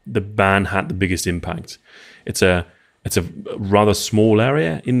ban had the biggest impact. It's a rather small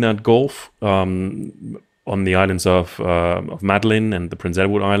area in that Gulf. On the islands of Madeline and the Prince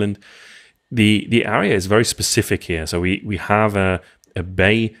Edward Island. The area is very specific here. So we have a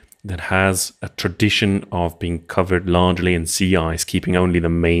bay that has a tradition of being covered largely in sea ice, keeping only the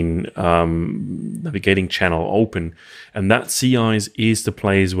main navigating channel open. And that sea ice is the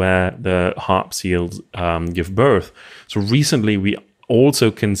place where the harp seals give birth. So recently we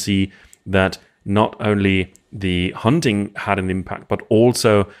also can see that not only the hunting had an impact, but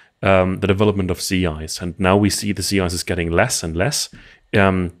also the development of sea ice. And now we see the sea ice is getting less and less.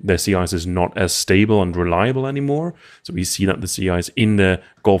 The sea ice is not as stable and reliable anymore. So we see that the sea ice in the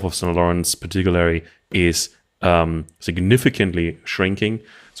Gulf of St. Lawrence particularly is significantly shrinking.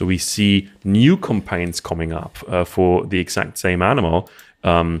 So we see new campaigns coming up for the exact same animal,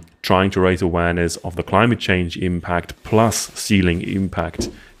 trying to raise awareness of the climate change impact plus sealing impact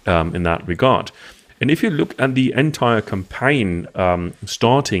in that regard. And if you look at the entire campaign,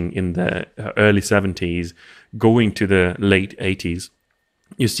 starting in the early 70s, going to the late 80s,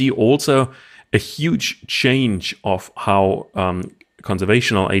 you see also a huge change of how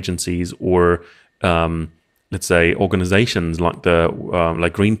conservational agencies or, let's say, organizations like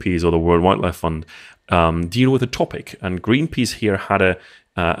like Greenpeace or the World Wildlife Fund deal with the topic. And Greenpeace here had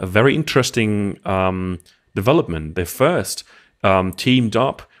a very interesting development. They first teamed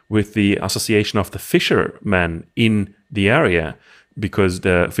up with the Association of the Fishermen in the area, because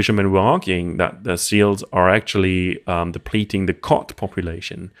the fishermen were arguing that the seals are actually depleting the cod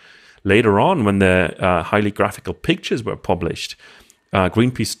population. Later on, when the highly graphical pictures were published,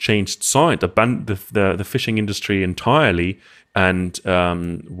 Greenpeace changed side, abandoned the fishing industry entirely, and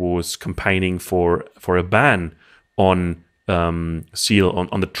was campaigning for a ban on seal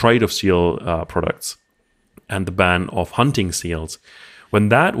on the trade of seal products, and the ban of hunting seals. when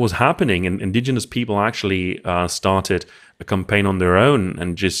that was happening, and indigenous people actually started a campaign on their own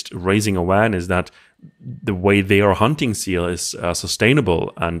and just raising awareness that the way they are hunting seal is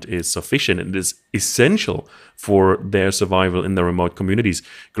sustainable and is sufficient and is essential for their survival in the remote communities.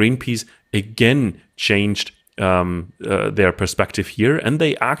 Greenpeace again changed their perspective here, and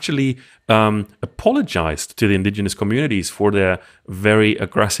they actually apologized to the indigenous communities for their very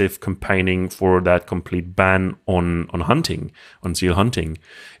aggressive campaigning for that complete ban on hunting, on seal hunting.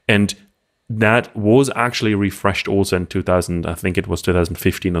 And that was actually refreshed also in 2000, I think it was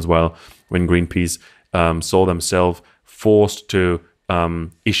 2015 as well, when Greenpeace saw themselves forced to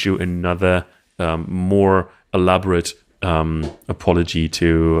issue another more elaborate apology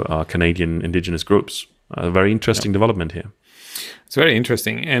to Canadian Indigenous groups. A very interesting development here. It's very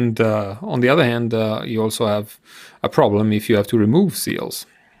interesting. And on the other hand, you also have a problem if you have to remove seals.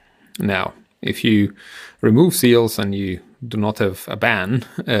 Now, if you remove seals and you do not have a ban,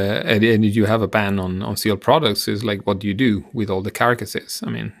 and you have a ban on seal products, is like, what do you do with all the carcasses? I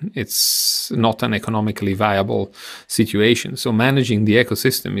mean, it's not an economically viable situation. So managing the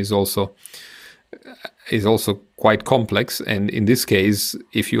ecosystem is also quite complex. And in this case,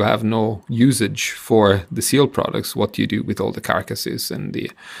 if you have no usage for the seal products, what do you do with all the carcasses and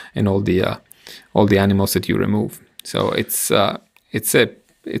all the animals that you remove? So it's a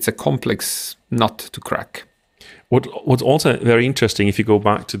complex nut to crack. What's also very interesting, if you go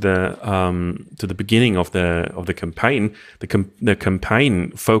back to the beginning of the campaign, the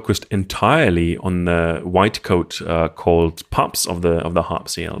campaign focused entirely on the white coat called pups of the harp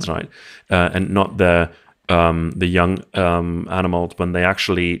seals, right, and not the young animals, when they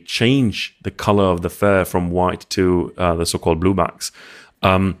actually change the color of the fur from white to the so-called bluebacks.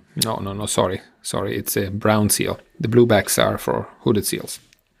 No, sorry, it's a brown seal. The bluebacks are for hooded seals.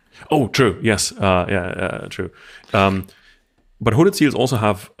 Oh, true. Yes. True. But hooded seals also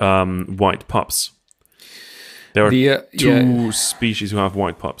have white pups. There are two species who have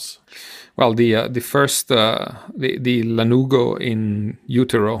white pups. Well, the first the lanugo in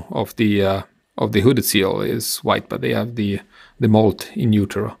utero of the hooded seal is white, but they have the molt in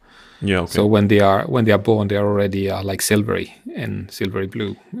utero. Yeah. Okay. So when they are born, they are already like silvery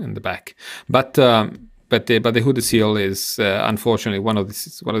blue in the back. But the hooded seal is unfortunately one of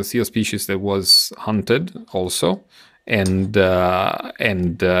the seal species that was hunted also, and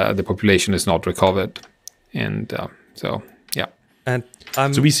the population is not recovered, and so yeah. And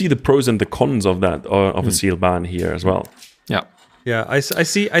so we see the pros and the cons of that of a seal ban here as well. Yeah. Yeah, I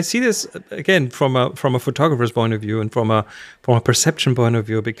see this again from a photographer's point of view and from a perception point of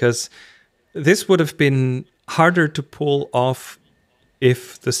view, because this would have been harder to pull off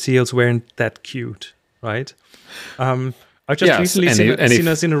if the seals weren't that cute. Right. I just recently seen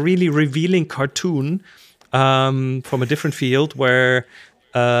us in a really revealing cartoon from a different field where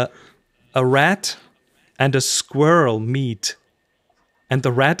a rat and a squirrel meet, and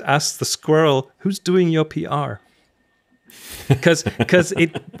the rat asks the squirrel, "Who's doing your PR?" Because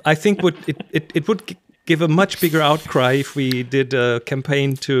I think it would give a much bigger outcry if we did a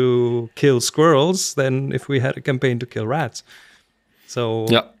campaign to kill squirrels than if we had a campaign to kill rats. So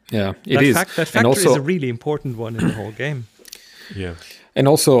yeah, that factor is a really important one in the whole game. Yeah, and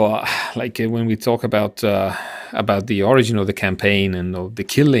also like when we talk about the origin of the campaign and of the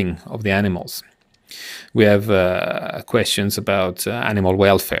killing of the animals, we have questions about animal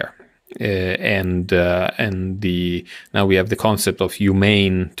welfare, and now we have the concept of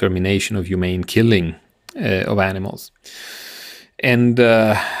humane termination, of humane killing of animals. And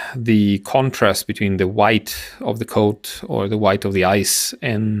the contrast between the white of the coat or the white of the ice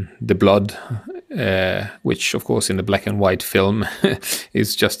and the blood, which of course in the black and white film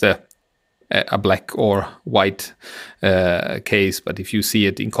is just a black or white case, but if you see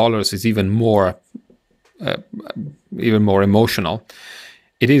it in colors, it's even more emotional.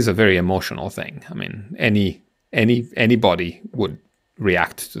 It is a very emotional thing. I mean, anybody would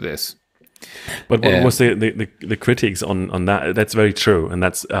react to this. But what was the critics on that? That's very true, and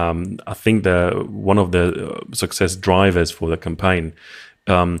that's I think one of the success drivers for the campaign.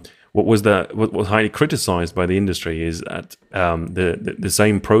 What was highly criticized by the industry is that the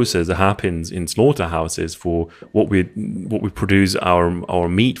same process that happens in slaughterhouses for what we produce our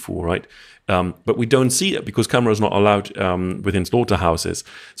meat for, right? But we don't see it because camera is not allowed within slaughterhouses.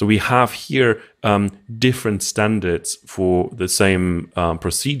 So we have here different standards for the same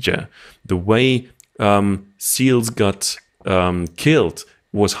procedure. The way seals got killed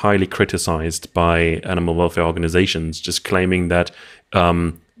was highly criticized by animal welfare organizations, just claiming that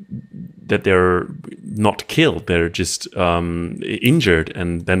they're not killed, they're just injured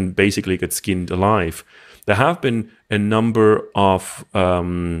and then basically get skinned alive. there have been a number of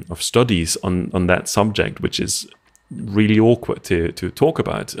studies on that subject, which is really awkward to talk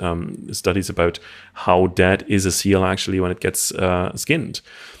about. Studies about how dead is a seal actually when it gets skinned,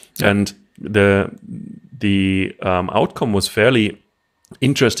 and the outcome was fairly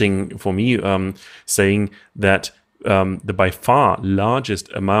interesting for me, saying that the by far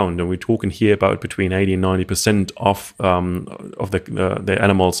largest amount, and we're talking here about between 80 and 90% of the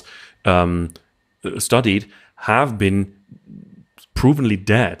animals studied have been provenly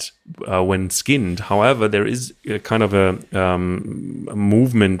dead when skinned. However, there is a kind of a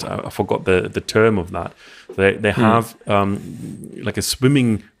movement. I forgot the term of that. They have like a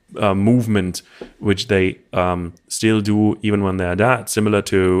swimming movement, which they still do even when they're dead, similar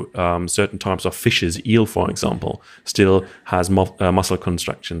to certain types of fishes. Eel, for example, still has muscle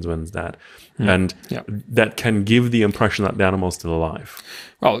contractions when it's dead. And that can give the impression that the animal is still alive.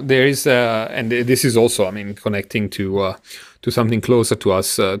 Well, there is, and this is also, I mean, connecting to something closer to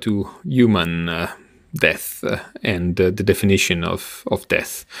us, to human death and the definition of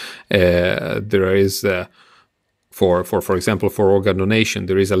death. There is, for example, for organ donation,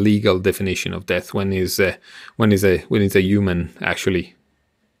 there is a legal definition of death. When is a human actually?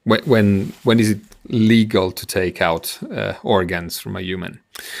 When is it legal to take out organs from a human?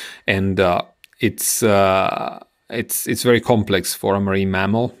 And it's very complex for a marine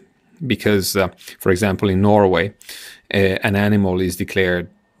mammal because, for example, in Norway, an animal is declared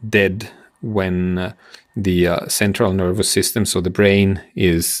dead when the central nervous system, so the brain,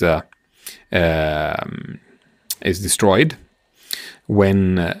 is destroyed,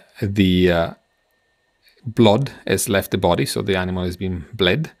 when the blood has left the body, so the animal has been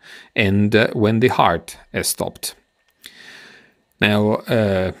bled, and when the heart has stopped. Now,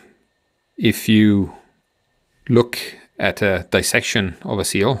 if you look at a dissection of a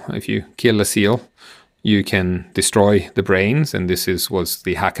seal, if you kill a seal, you can destroy the brains, and this was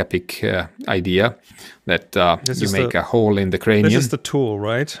the hack-a-pick idea, that you make a hole in the cranium. This is the tool,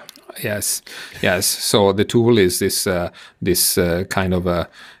 right? Yes. So the tool is this kind of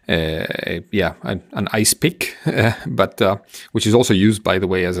an ice pick, but which is also used, by the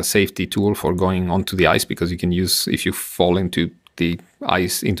way, as a safety tool for going onto the ice, because you can use, if you fall into the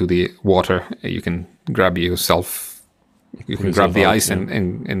ice, into the water, you can grab yourself. You can grab the ice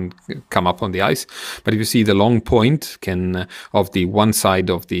and come up on the ice. But if you see the long point of the one side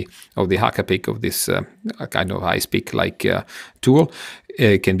of the hack-a-pick of this kind of ice pick like tool,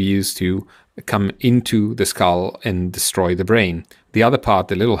 can be used to come into the skull and destroy the brain. The other part,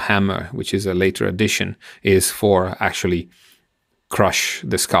 the little hammer, which is a later addition, is for actually crush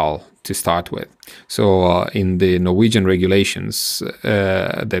the skull to start with. So in the Norwegian regulations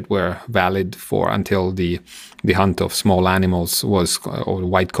that were valid for until the hunt of small animals or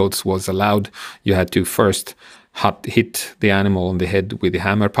whitecoats was allowed, you had to first hit the animal on the head with the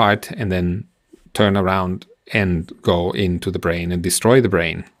hammer part, and then turn around and go into the brain and destroy the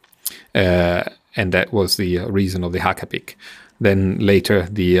brain. And that was the reason of the hack-a-pick. Then later,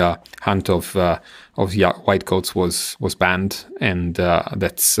 the hunt of whitecoats was banned, and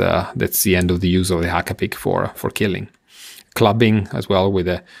that's the end of the use of the hack-a-pick for killing. Clubbing as well with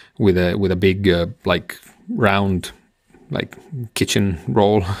a big like round like kitchen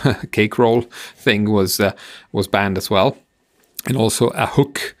roll, cake roll thing was banned as well, and also a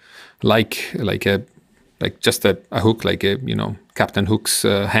hook like just a hook, like a Captain Hook's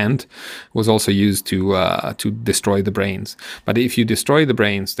hand, was also used to destroy the brains. But if you destroy the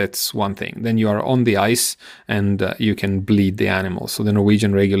brains, that's one thing. Then you are on the ice and you can bleed the animal. So the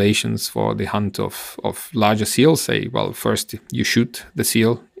Norwegian regulations for the hunt of larger seals say, well, first you shoot the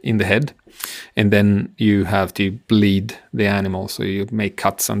seal in the head, and then you have to bleed the animal. So you make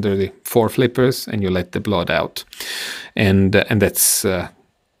cuts under the foreflippers and you let the blood out, and that's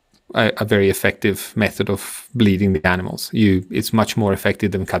a very effective method of bleeding the animals. It's much more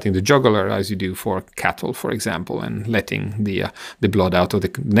effective than cutting the jugular, as you do for cattle, for example, and letting the blood out of the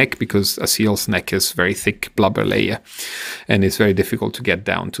neck, because a seal's neck has very thick blubber layer, and it's very difficult to get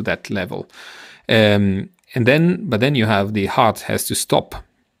down to that level. But then you have the heart has to stop,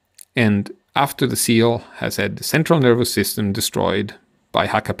 and after the seal has had the central nervous system destroyed by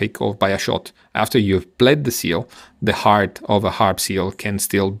hack-a-pick or by a shot, after you've bled the seal, the heart of a harp seal can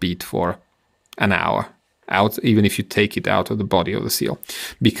still beat for an hour, even if you take it out of the body of the seal,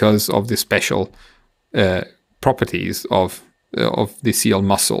 because of the special properties of the seal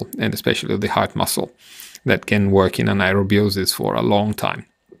muscle, and especially the heart muscle, that can work in anaerobiosis for a long time.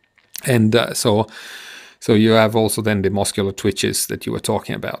 And so you have also then the muscular twitches that you were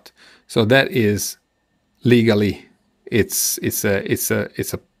talking about. So that is legally, it's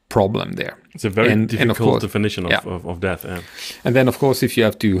a problem there. It's a very of difficult course, definition of death. Yeah. And then, of course, if you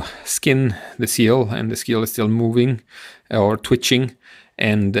have to skin the seal and the seal is still moving or twitching,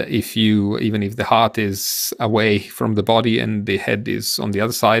 and even if the heart is away from the body and the head is on the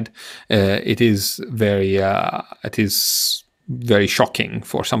other side, it is very shocking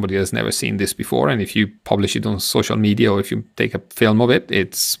for somebody that's never seen this before. And if you publish it on social media or if you take a film of it,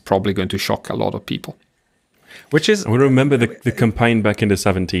 it's probably going to shock a lot of people. Which is, we remember the campaign back in the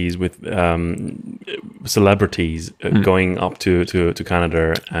 70s with celebrities going up to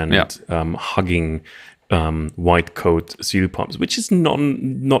Canada and hugging white coat seal pups, which is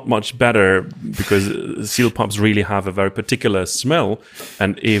not much better because seal pups really have a very particular smell,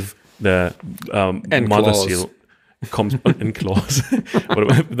 and if the mother seal comes in claws,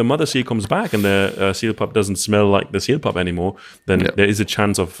 but if the mother seal comes back and the seal pup doesn't smell like the seal pup anymore, then there is a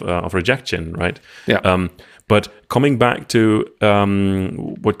chance of rejection, right? Yeah. But coming back to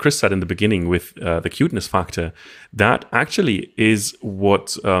what Chris said in the beginning with the cuteness factor, that actually is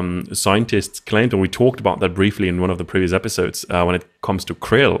what scientists claimed, and we talked about that briefly in one of the previous episodes when it comes to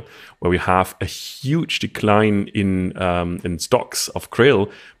krill, where we have a huge decline in stocks of krill,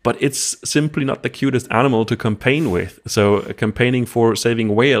 but it's simply not the cutest animal to campaign with. So campaigning for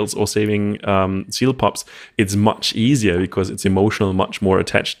saving whales or saving seal pups, it's much easier because it's emotional, much more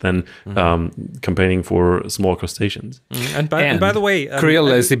attached than campaigning for small crustaceans. And by the way,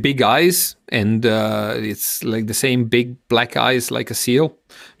 krill has the big eyes, and it's like the same big black eyes like a seal.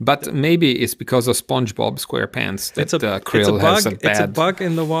 But maybe it's because of SpongeBob SquarePants that krill has a bad... It's a bug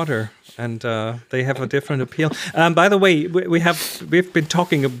in the water, and they have a different appeal. By the way, we've been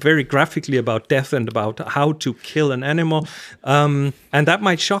talking very graphically about death and about how to kill an animal, and that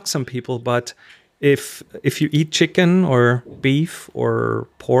might shock some people. But if you eat chicken or beef or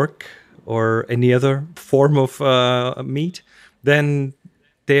pork or any other form of meat, then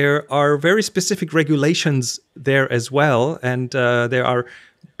there are very specific regulations there as well, and there are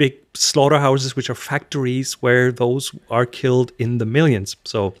big slaughterhouses, which are factories where those are killed in the millions.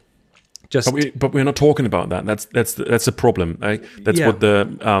 So, but we're not talking about that. That's a problem. Right? That's what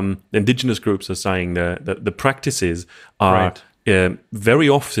the indigenous groups are saying. The practices are very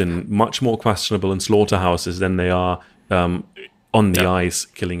often much more questionable in slaughterhouses than they are on the ice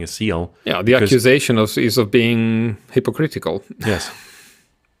killing a seal. Yeah, the accusation is of being hypocritical. Yes.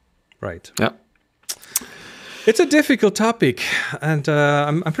 Right. Yeah. It's a difficult topic, and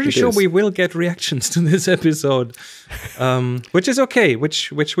I'm pretty sure we will get reactions to this episode, which is okay,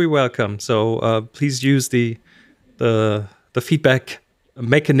 which we welcome. So please use the feedback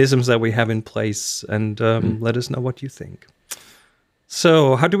mechanisms that we have in place, and let us know what you think.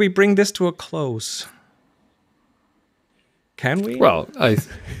 So, how do we bring this to a close? Can we? Well, I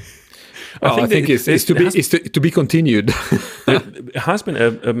think it's to be continued. It has been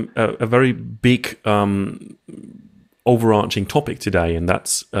a very big overarching topic today, and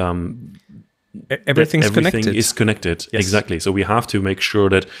that's everything is connected. Yes. Exactly. So we have to make sure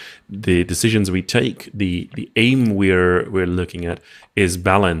that the decisions we take, the aim we're looking at, is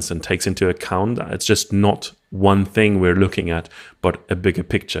balanced and takes into account that it's just not one thing we're looking at, but a bigger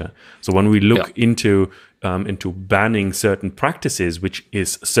picture. So when we look into banning certain practices, which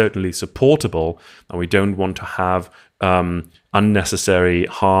is certainly supportable, and we don't want to have unnecessary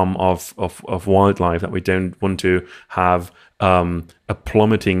harm of wildlife, that we don't want to have a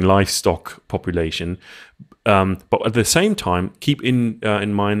plummeting livestock population, but at the same time keep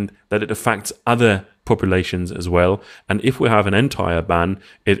in mind that it affects other populations as well. And if we have an entire ban,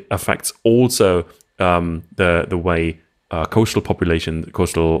 it affects also the way coastal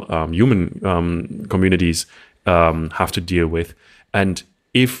human communities have to deal with. And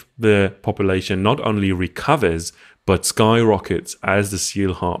if the population not only recovers but skyrockets as the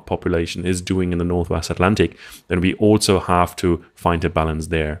seal heart population is doing in the Northwest Atlantic, then we also have to find a balance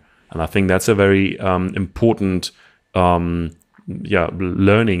there. And I think that's a very important learning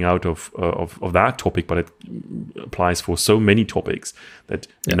out of that topic, but it applies for so many topics that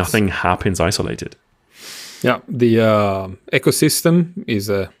nothing happens isolated. Yeah, the ecosystem is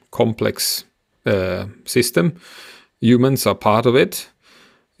a complex system. Humans are part of it.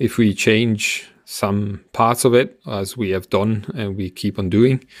 If we change some parts of it, as we have done and we keep on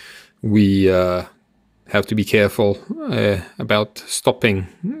doing, we have to be careful about stopping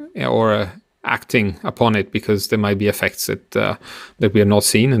or acting upon it, because there might be effects that we have not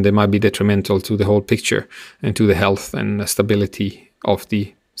seen, and they might be detrimental to the whole picture and to the health and stability of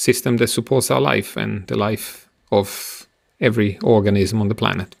the system that supports our life and the life of every organism on the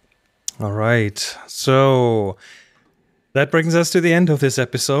planet. All right. So That brings us to the end of this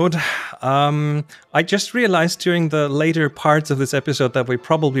episode. I just realized during the later parts of this episode that we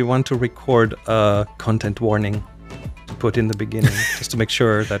probably want to record a content warning to put in the beginning, just to make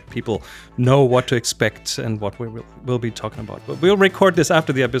sure that people know what to expect and what we'll be talking about. But we'll record this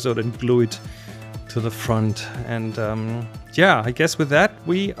after the episode and glue it to the front. And I guess with that,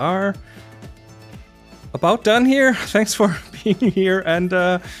 we are about done here. Thanks for being here,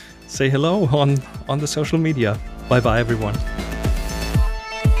 and say hello on the social media. Bye-bye, everyone.